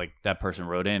about, like that person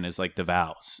wrote in, is like the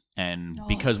vows, and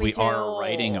because we are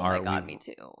writing me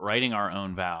too. Writing our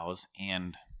own vows,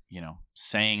 and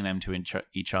saying them to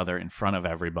each other in front of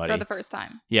everybody for the first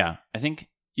time. Yeah, I think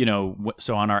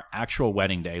so on our actual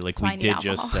wedding day, like we did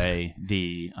just say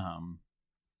the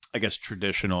I guess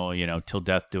traditional, till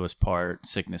death do us part,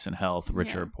 sickness and health,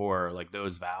 rich or poor, like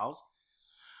those vows,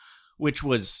 which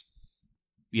was,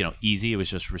 easy. It was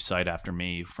just recite after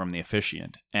me from the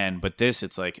officiant. But this,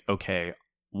 it's like, okay,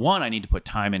 1, I need to put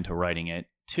time into writing it.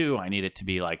 2, I need it to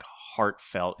be like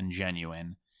heartfelt and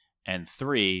genuine. And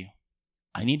 3,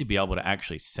 I need to be able to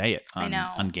actually say it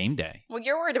on game day. Well,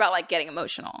 you're worried about like getting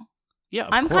emotional. Yeah,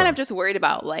 I'm kind of just worried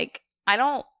about like, I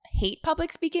don't hate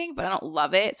public speaking, but I don't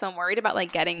love it. So I'm worried about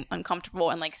like getting uncomfortable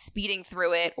and like speeding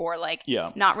through it, or like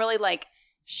not really like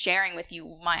sharing with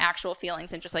you my actual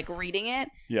feelings and just like reading it.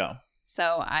 Yeah.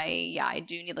 So I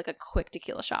do need like a quick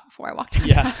tequila shot before I walk down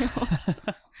the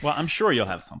aisle. Well, I'm sure you'll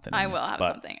have something. I will have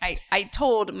something. I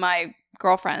told my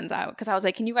girlfriends because I was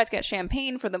like, can you guys get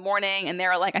champagne for the morning? And they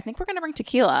were like, I think we're going to bring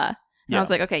tequila. And I was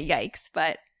like, okay, yikes,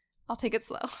 but I'll take it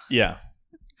slow. Yeah.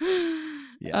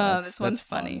 This one's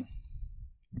funny.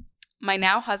 My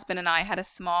now husband and I had a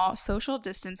small social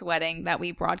distance wedding that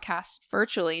we broadcast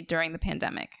virtually during the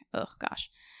pandemic. Oh, gosh.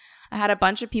 I had a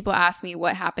bunch of people ask me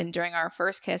what happened during our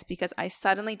first kiss because I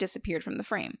suddenly disappeared from the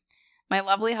frame. My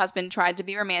lovely husband tried to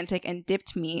be romantic and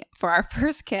dipped me for our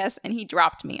first kiss, and he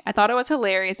dropped me. I thought it was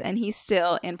hilarious, and he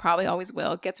still, and probably always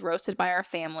will, gets roasted by our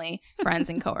family, friends,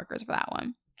 and coworkers for that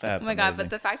one. That's oh my God, but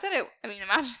the fact that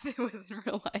imagine if it was in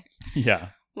real life. Yeah.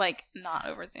 Like, not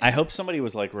over Zoom. I hope somebody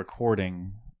was like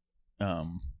recording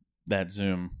that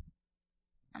Zoom.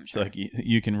 I'm sure. So like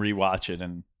you can rewatch it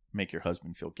and make your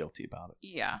husband feel guilty about it.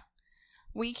 Yeah.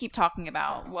 We keep talking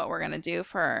about what we're going to do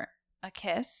for a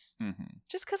kiss. Mm-hmm.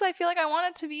 Just because I feel like I want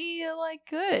it to be like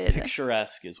good.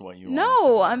 Picturesque is what you want.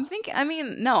 No,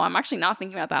 I'm actually not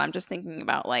thinking about that. I'm just thinking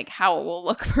about like how it will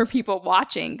look for people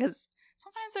watching, because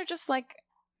sometimes they're just like,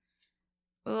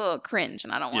 cringe,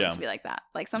 and I don't want it to be like that.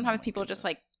 Like sometimes people just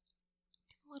like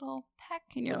do a little peck,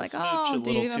 and you're like, a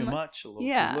little too much, a little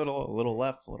too little, a little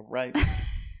left, a little right.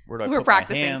 Where do I We're put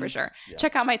practicing my hands? for sure. Yeah.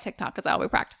 Check out my TikTok because I'll be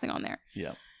practicing on there.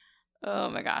 Yeah.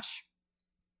 Oh my gosh.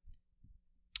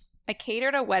 I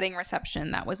catered a wedding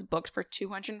reception that was booked for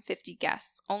 250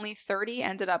 guests. Only 30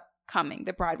 ended up coming.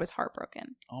 The bride was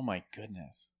heartbroken. Oh my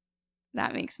goodness.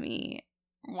 That makes me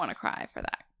want to cry for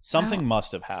that. Something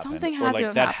must have happened. Something had to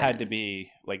have that happened. had to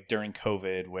be like during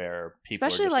COVID, where people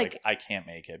especially are just like, I can't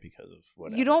make it because of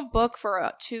whatever. You don't book for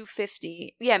a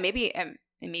 250. Yeah, maybe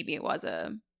it was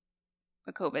a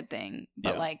COVID thing,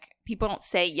 but like people don't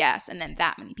say yes, and then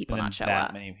that many people not show up.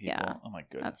 That many people. Yeah. Oh my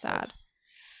goodness. That's sad.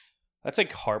 That's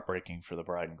like heartbreaking for the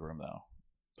bride and groom, though.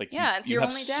 Like it's your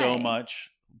only day. So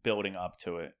much building up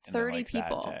to it. 30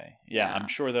 people. That day. Yeah, I'm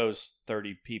sure those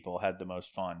 30 people had the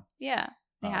most fun. Yeah,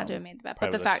 they had to have made the bet.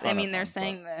 But the fact, they're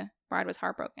saying the bride was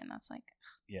heartbroken. That's like,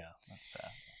 yeah, that's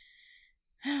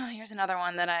sad. Here's another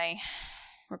one that I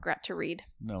regret to read.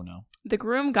 No. The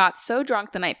groom got so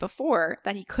drunk the night before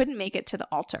that he couldn't make it to the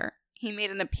altar. He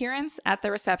made an appearance at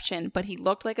the reception, but he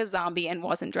looked like a zombie and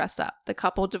wasn't dressed up. The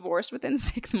couple divorced within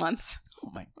 6 months.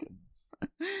 Oh my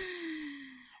goodness.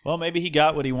 Well, maybe he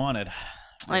got what he wanted.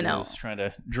 I know. He was trying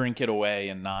to drink it away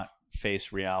and not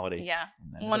face reality. Yeah.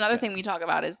 One other thing we talk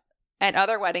about is at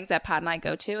other weddings that Pat and I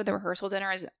go to, the rehearsal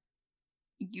dinner is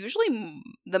usually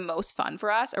the most fun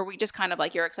for us, or we just kind of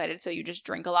like, you're excited, so you just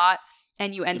drink a lot.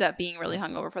 And you end up being really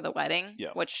hungover for the wedding,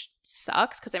 which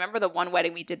sucks. Because I remember the one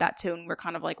wedding we did that too, and we're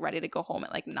kind of like ready to go home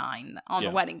at like 9 on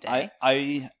the wedding day.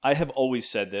 I have always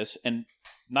said this, and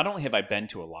not only have I been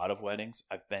to a lot of weddings,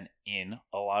 I've been in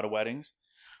a lot of weddings,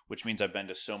 which means I've been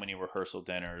to so many rehearsal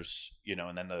dinners,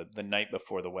 and then the night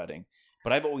before the wedding.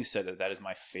 But I've always said that is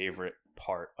my favorite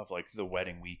part of like the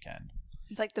wedding weekend.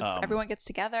 It's like everyone gets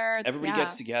together. Everybody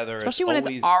gets together, especially when it's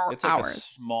like hours. A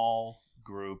small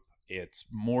group. It's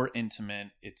more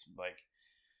intimate. It's like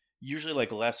usually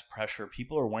like less pressure.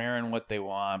 People are wearing what they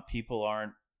want. People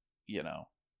aren't,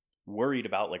 worried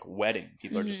about like wedding.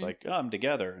 People are just like, I'm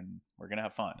together and we're going to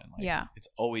have fun. And like, it's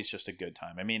always just a good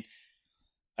time. I mean,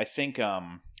 I think,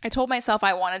 I told myself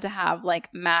I wanted to have like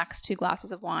max 2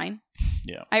 glasses of wine.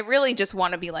 Yeah. I really just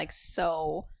want to be like,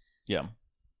 so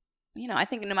I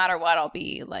think no matter what, I'll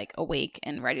be like awake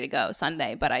and ready to go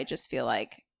Sunday. But I just feel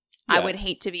like I would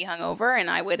hate to be hungover, and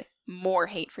I would more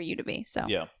hate for you to be. So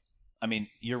yeah, I mean,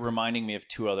 you're reminding me of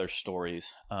two other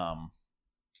stories.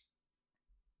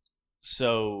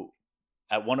 So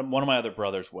at one of my other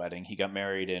brother's wedding, he got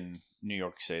married in New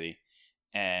York City,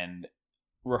 and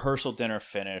rehearsal dinner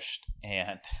finished,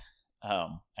 and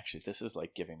actually, this is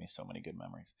like giving me so many good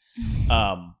memories.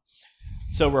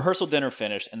 So rehearsal dinner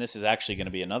finished, and this is actually going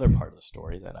to be another part of the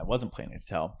story that I wasn't planning to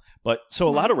tell. But so a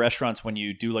lot of restaurants, when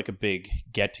you do like a big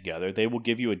get together, they will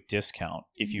give you a discount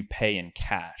if you pay in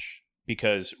cash,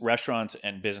 because restaurants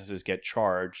and businesses get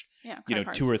charged, 2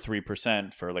 or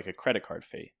 3% for like a credit card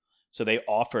fee. So they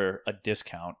offer a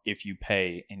discount if you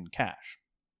pay in cash.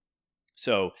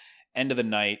 So end of the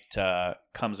night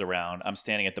comes around. I'm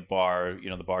standing at the bar.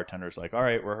 The bartender's like, all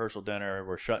right, rehearsal dinner.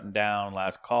 We're shutting down.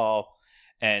 Last call.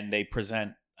 And they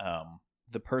present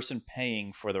the person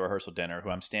paying for the rehearsal dinner,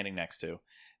 who I'm standing next to.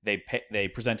 They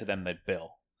present to them the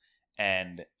bill.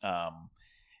 And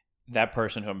that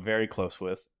person, who I'm very close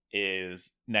with,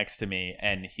 is next to me.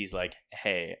 And he's like,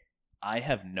 hey, I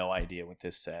have no idea what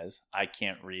this says. I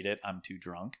can't read it. I'm too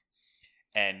drunk.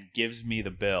 And gives me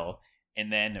the bill.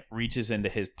 And then reaches into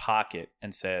his pocket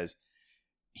and says,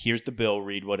 here's the bill,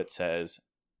 read what it says,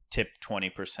 tip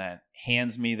 20%,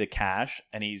 hands me the cash,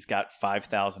 and he's got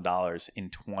 $5,000 in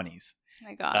 20s. Oh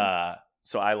my God.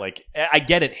 So I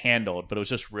get it handled, but it was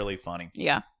just really funny.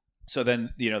 Yeah. So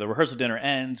then, the rehearsal dinner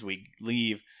ends, we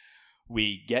leave,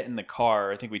 we get in the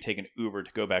car. I think we take an Uber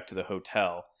to go back to the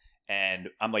hotel. And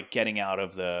I'm like getting out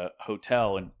of the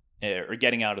hotel or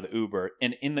getting out of the Uber.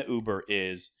 And in the Uber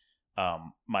is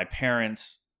my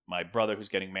parents, my brother who's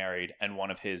getting married, and one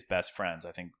of his best friends,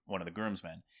 I think one of the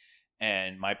groomsmen.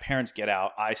 And my parents get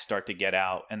out, I start to get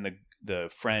out, and the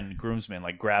friend groomsman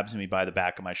like grabs me by the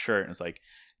back of my shirt and is like,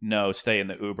 no, stay in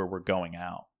the Uber, we're going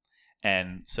out.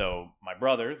 And so my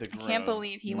brother, the groom, I can't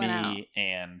believe he went out.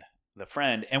 And the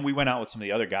friend, and we went out with some of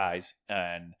the other guys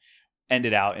and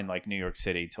ended out in like New York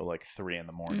City till like 3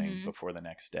 a.m. before the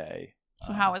next day.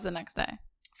 So how was the next day?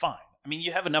 Fine. I mean,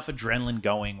 you have enough adrenaline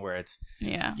going where it's,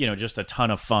 just a ton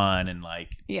of fun and like,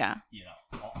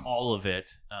 all of it.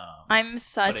 I'm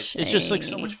such it's just like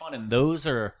so much fun. And those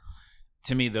are,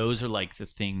 to me, those are like the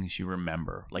things you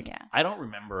remember. Like, I don't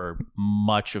remember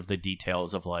much of the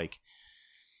details of like,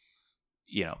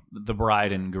 the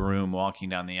bride and groom walking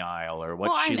down the aisle or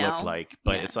what she looked like.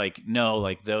 But it's like, no,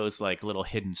 like those like little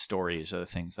hidden stories are the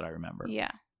things that I remember.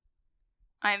 Yeah.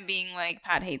 I'm being like,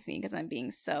 Pat hates me because I'm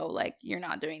being so like, you're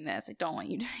not doing this. I don't want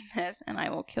you doing this. And I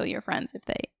will kill your friends if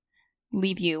they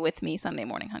leave you with me Sunday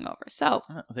morning hungover. So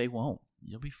they won't.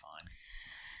 You'll be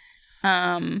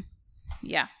fine.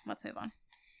 Yeah, let's move on.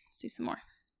 Let's do some more.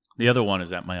 The other one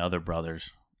is at my other brother's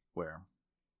where.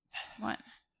 What?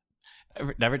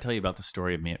 Did I ever tell you about the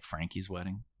story of me at Frankie's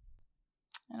wedding?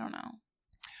 I don't know.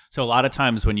 So a lot of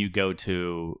times when you go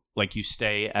to, like, you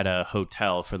stay at a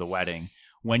hotel for the wedding,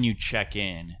 when you check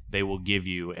in, they will give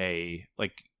you a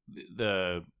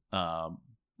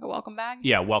welcome bag?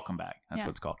 Yeah, welcome bag. That's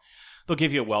what it's called. They'll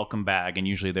give you a welcome bag, and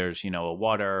usually there's, a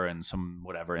water and some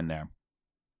whatever in there.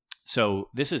 So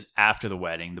this is after the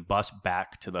wedding, the bus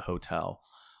back to the hotel.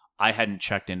 I hadn't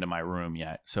checked into my room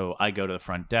yet. So I go to the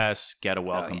front desk, get a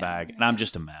welcome bag, and I'm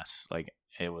just a mess. Like,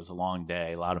 it was a long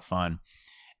day, a lot of fun.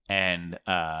 And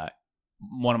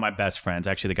one of my best friends,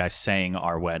 actually the guy sang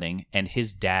our wedding, and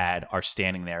his dad are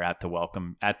standing there at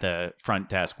the front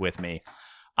desk with me.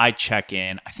 I check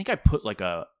in. I think I put like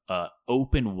a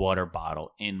open water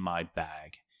bottle in my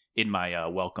bag, in my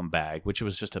welcome bag, which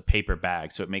was just a paper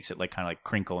bag, so it makes it like kind of like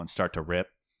crinkle and start to rip.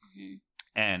 Mm-hmm.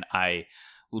 And I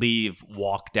leave,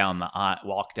 walk down the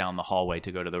hallway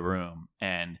to go to the room,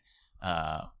 and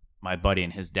my buddy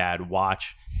and his dad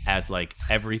watch as like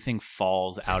everything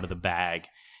falls out of the bag.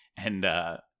 And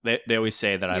they always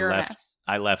say that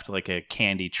I left like a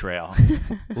candy trail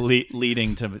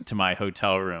leading to my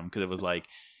hotel room, because it was like,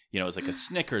 it was like a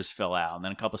Snickers fell out, and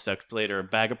then a couple steps later a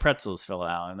bag of pretzels fell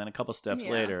out, and then a couple steps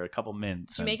later a couple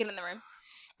mints. Did you make it in the room?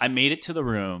 I made it to the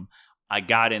room. I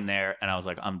got in there and I was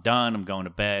like, I'm done. I'm going to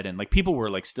bed. And like people were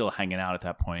like still hanging out at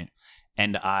that point.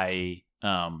 And I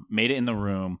made it in the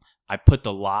room. I put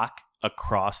the lock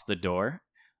across the door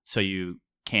so you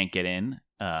can't get in.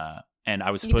 And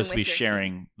I was supposed to be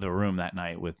sharing the room that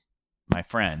night with my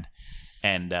friend.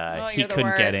 And he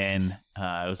couldn't get in.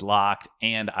 It was locked.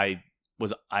 And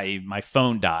my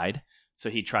phone died. So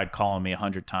he tried calling me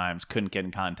 100 times, couldn't get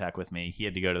in contact with me. He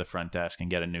had to go to the front desk and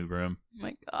get a new room. Oh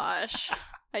my gosh.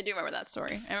 I do remember that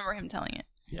story. I remember him telling it.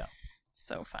 Yeah.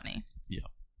 So funny. Yeah.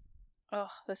 Oh,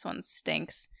 this one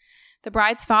stinks. The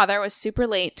bride's father was super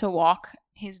late to walk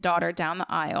his daughter down the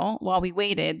aisle. While we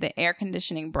waited, the air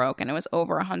conditioning broke and it was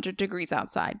over 100 degrees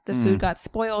outside. The food got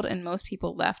spoiled and most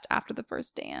people left after the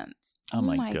first dance. Oh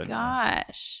my goodness.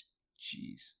 Gosh.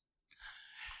 Jeez.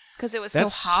 Because it was so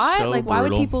hot? So like, why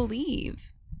brutal. would people leave?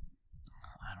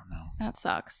 I don't know. That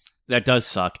sucks. That does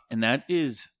suck. And that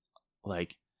is,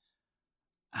 like,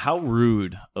 how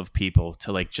rude of people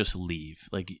to, like, just leave.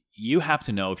 Like, you have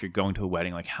to know if you're going to a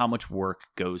wedding, like, how much work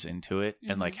goes into it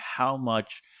and, like, how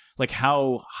much, like,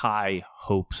 how high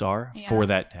hopes are for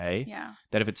that day. Yeah.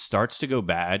 That if it starts to go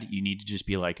bad, you need to just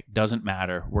be like, doesn't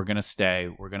matter. We're going to stay.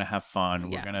 We're going to have fun.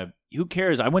 We're going to, who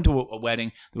cares? I went to a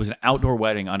wedding. There was an outdoor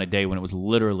wedding on a day when it was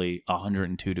literally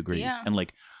 102 degrees. Yeah. And,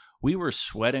 like, we were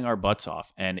sweating our butts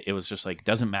off, and it was just like,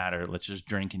 doesn't matter. Let's just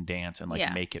drink and dance and,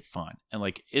 like, make it fun. And,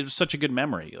 like, it was such a good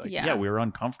memory. Like, we were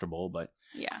uncomfortable, but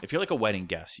if you're, like, a wedding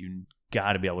guest, you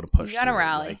got to be able to push. You got to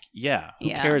rally. Like, who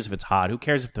cares if it's hot? Who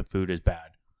cares if the food is bad?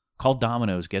 Call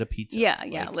Domino's, get a pizza. Yeah,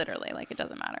 like, literally. Like, it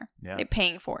doesn't matter. Yeah. They're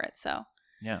paying for it, so.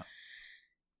 Yeah.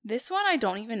 This one,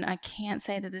 I can't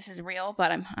say that this is real,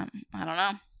 but I don't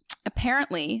know.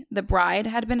 Apparently, the bride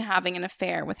had been having an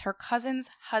affair with her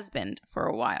cousin's husband for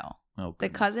a while. Oh, the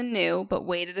cousin knew, but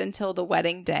waited until the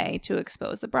wedding day to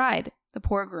expose the bride. The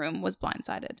poor groom was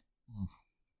blindsided.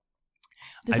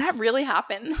 Does that really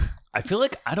happen? I feel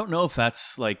like, I don't know if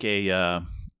that's like a,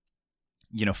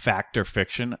 fact or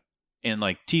fiction. In,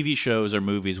 like, TV shows or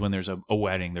movies, when there's a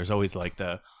wedding, there's always, like,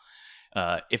 the,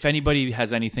 if anybody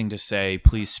has anything to say,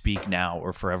 please speak now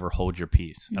or forever hold your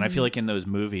peace. And I feel like in those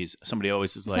movies, somebody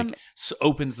always is like,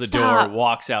 opens the door,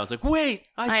 walks out. It's like, wait,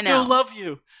 I still love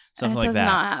you. Something like that. It does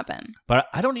not happen. But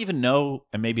I don't even know,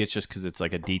 and maybe it's just because it's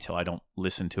like a detail I don't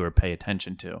listen to or pay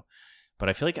attention to. But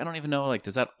I feel like I don't even know, like,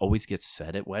 does that always get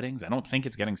said at weddings? I don't think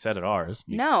it's getting said at ours.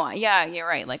 No, yeah, you're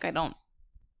right. Like, I don't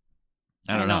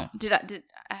know. Did it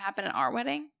happen at our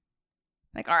wedding?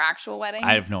 Like, our actual wedding?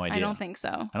 I have no idea. I don't think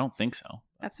so. I don't think so.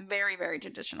 That's very, very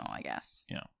traditional, I guess.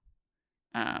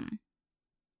 Yeah.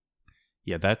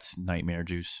 Yeah, that's nightmare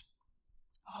juice.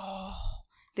 Oh,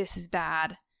 this is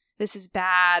bad. This is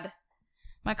bad.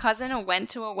 My cousin went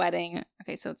to a wedding.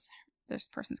 Okay, so it's this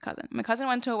person's cousin. My cousin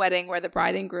went to a wedding where the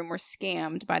bride and groom were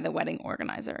scammed by the wedding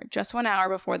organizer. Just 1 hour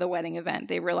before the wedding event,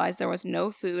 they realized there was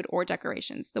no food or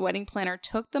decorations. The wedding planner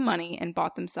took the money and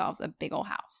bought themselves a big old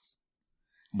house.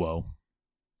 Whoa.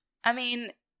 I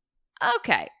mean,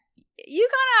 okay. You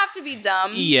kind of have to be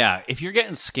dumb. Yeah, if you're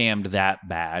getting scammed that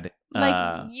bad.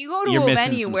 Like, you go to a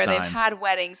venue where they've had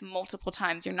weddings multiple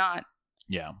times. You're not.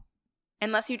 Yeah.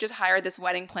 Unless you just hire this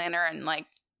wedding planner and, like,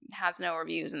 has no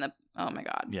reviews and oh my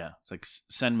God. Yeah. It's like,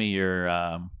 send me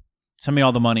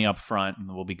all the money up front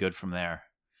and we'll be good from there.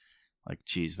 Like,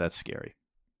 geez, that's scary.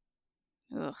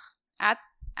 Ugh. At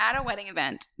a wedding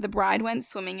event, the bride went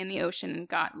swimming in the ocean and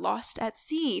got lost at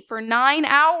sea for 9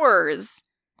 hours.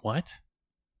 What?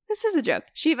 This is a joke.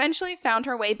 She eventually found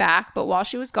her way back, but while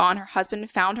she was gone, her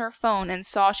husband found her phone and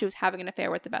saw she was having an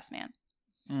affair with the best man.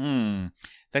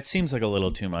 That seems like a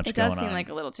little too much. It does seem like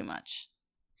a little too much.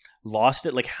 Lost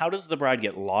it? Like, how does the bride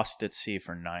get lost at sea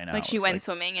for 9 hours? Like, she went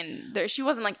swimming and she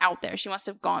wasn't, like, out there. She must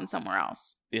have gone somewhere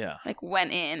else. Yeah. Like,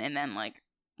 went in and then, like,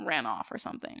 ran off or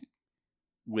something.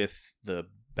 With the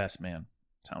best man,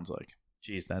 sounds like.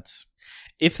 Jeez,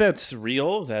 if that's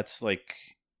real, that's, like,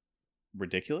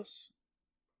 ridiculous.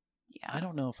 Yeah. I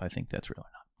don't know if I think that's real or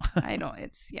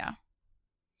not. Yeah.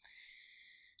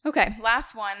 Okay,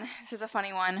 last one. This is a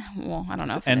funny one. Well, I don't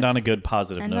know. End on a good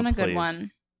positive note, End on a please. good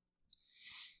one.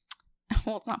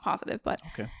 Well, it's not positive, but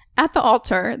okay. At the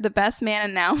altar, the best man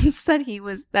announced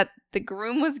that the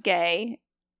groom was gay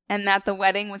and that the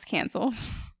wedding was canceled.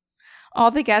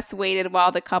 All the guests waited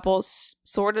while the couple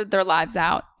sorted their lives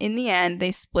out. In the end,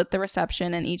 they split the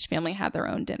reception and each family had their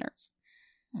own dinners.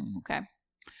 Okay.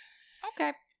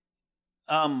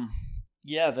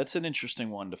 Yeah, that's an interesting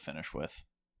one to finish with.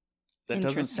 That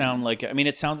doesn't sound like, I mean,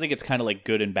 it sounds like it's kind of like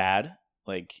good and bad.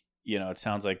 Like, it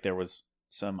sounds like there was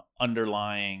some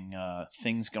underlying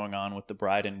things going on with the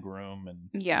bride and groom,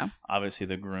 and obviously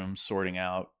the groom sorting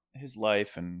out his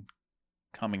life and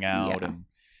coming out, and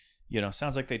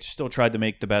sounds like they still tried to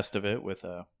make the best of it with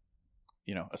a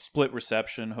split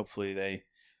reception. Hopefully they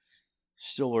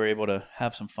still were able to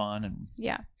have some fun. And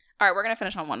all right, we're gonna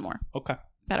finish on one more. Okay,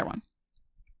 better one.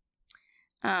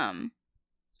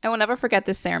 I will never forget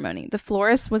this ceremony. The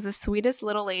florist was the sweetest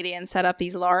little lady and set up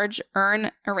these large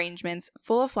urn arrangements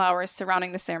full of flowers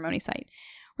surrounding the ceremony site.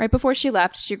 Right before she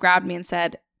left, she grabbed me and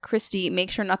said, "Christy,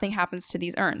 make sure nothing happens to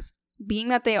these urns." Being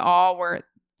that they all were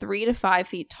 3 to 5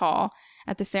 feet tall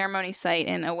at the ceremony site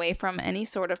and away from any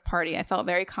sort of party. I felt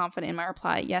very confident in my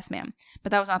reply, yes, ma'am.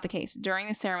 But that was not the case. During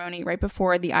the ceremony, right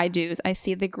before the I do's, I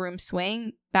see the groom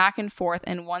swaying back and forth,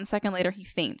 and 1 second later, he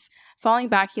faints. Falling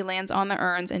back, he lands on the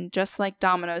urns, and just like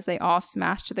dominoes, they all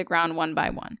smash to the ground one by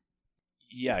one.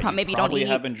 Yeah, you probably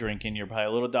have been drinking. You're probably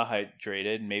a little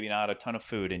dehydrated, maybe not a ton of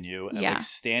food in you. And like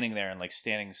standing there and like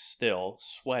standing still,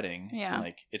 sweating. Yeah.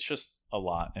 Like it's just a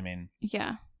lot. I mean,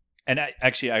 yeah. And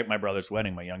at my brother's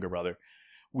wedding, my younger brother,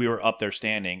 we were up there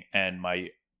standing, and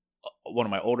one of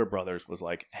my older brothers was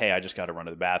like, "Hey, I just got to run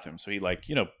to the bathroom." So he like,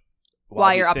 you know,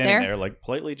 while you're up there, like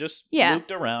politely just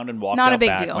looped around and walked not out a big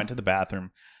back, deal. went to the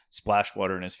bathroom, splashed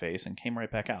water in his face, and came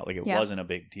right back out. Like it wasn't a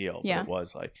big deal, but it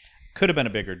was like could have been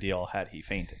a bigger deal had he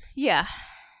fainted. Yeah.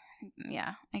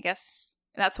 Yeah. I guess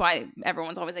that's why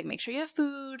everyone's always like, make sure you have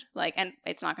food. Like, and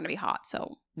it's not going to be hot,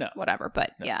 so whatever.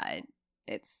 But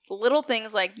it's little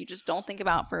things like you just don't think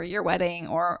about for your wedding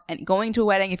and going to a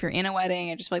wedding if you're in a wedding.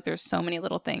 I just feel like there's so many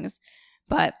little things.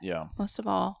 But most of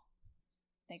all,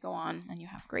 they go on and you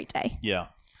have a great day. Yeah.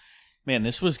 Man,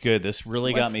 this was good. This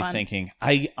really got me thinking.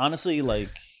 I honestly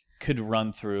could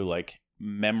run through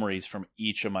memories from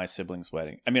each of my siblings'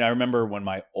 wedding. I mean, I remember when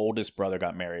my oldest brother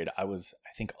got married, I was,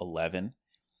 I think, 11.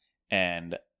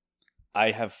 And I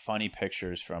have funny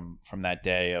pictures from that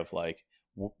day of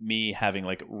me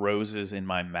having roses in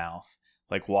my mouth,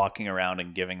 walking around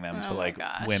and giving them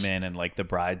to women and the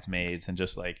bridesmaids, and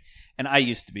just and I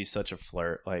used to be such a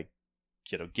flirt,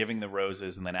 giving the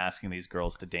roses and then asking these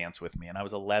girls to dance with me. And I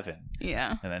was 11.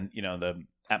 Yeah. And then,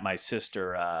 at my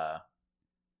sister,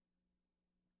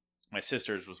 my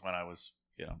sister's was when I was,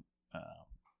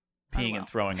 peeing and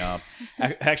throwing up.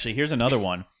 Actually, here's another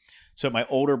one. So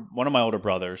one of my older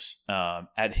brothers,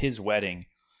 at his wedding,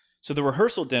 so the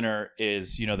rehearsal dinner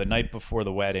is, the night before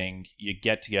the wedding, you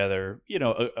get together,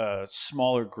 a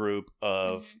smaller group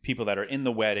of people that are in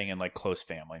the wedding and close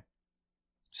family.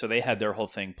 So they had their whole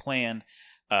thing planned.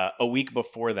 A week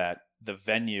before that, the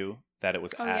venue that it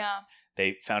was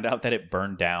they found out that it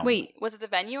burned down. Wait, was it the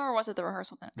venue or was it the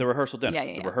rehearsal dinner? The rehearsal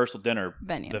dinner. The rehearsal dinner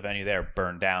venue. The venue there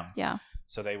burned down. Yeah.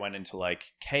 So they went into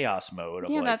chaos mode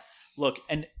of that's... look,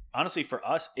 and honestly for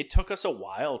us, it took us a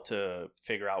while to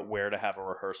figure out where to have a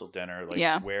rehearsal dinner,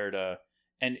 where to,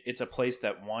 and it's a place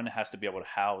that one has to be able to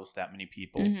house that many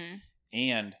people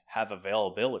and have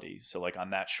availability. So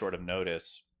on that short of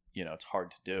notice, it's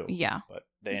hard to do. Yeah. But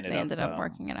they ended up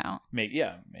working it out. Making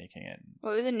it.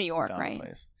 Well, it was in New York, right?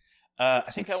 I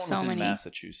think that one was in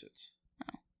Massachusetts.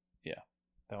 Oh. Yeah.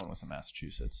 That one was in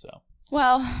Massachusetts, so.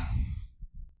 Well,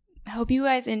 I hope you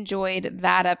guys enjoyed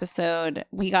that episode.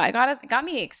 Got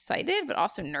me excited, but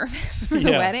also nervous for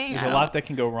the wedding. There's a lot that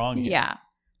can go wrong here. Yeah.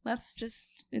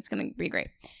 It's going to be great.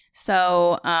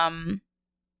 So,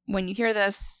 when you hear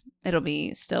this, it'll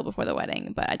be still before the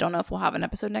wedding, but I don't know if we'll have an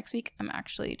episode next week. I'm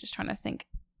actually just trying to think,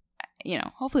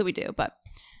 hopefully we do, but,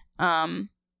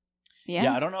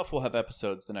 yeah, I don't know if we'll have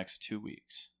episodes the next 2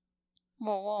 weeks.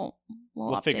 Well,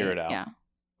 we'll figure it out. Yeah.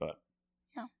 But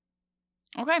yeah.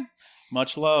 Okay.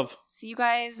 Much love. See you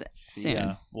guys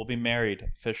soon. We'll be married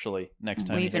officially next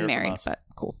time. We've been married, but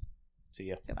cool. See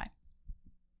ya. Goodbye.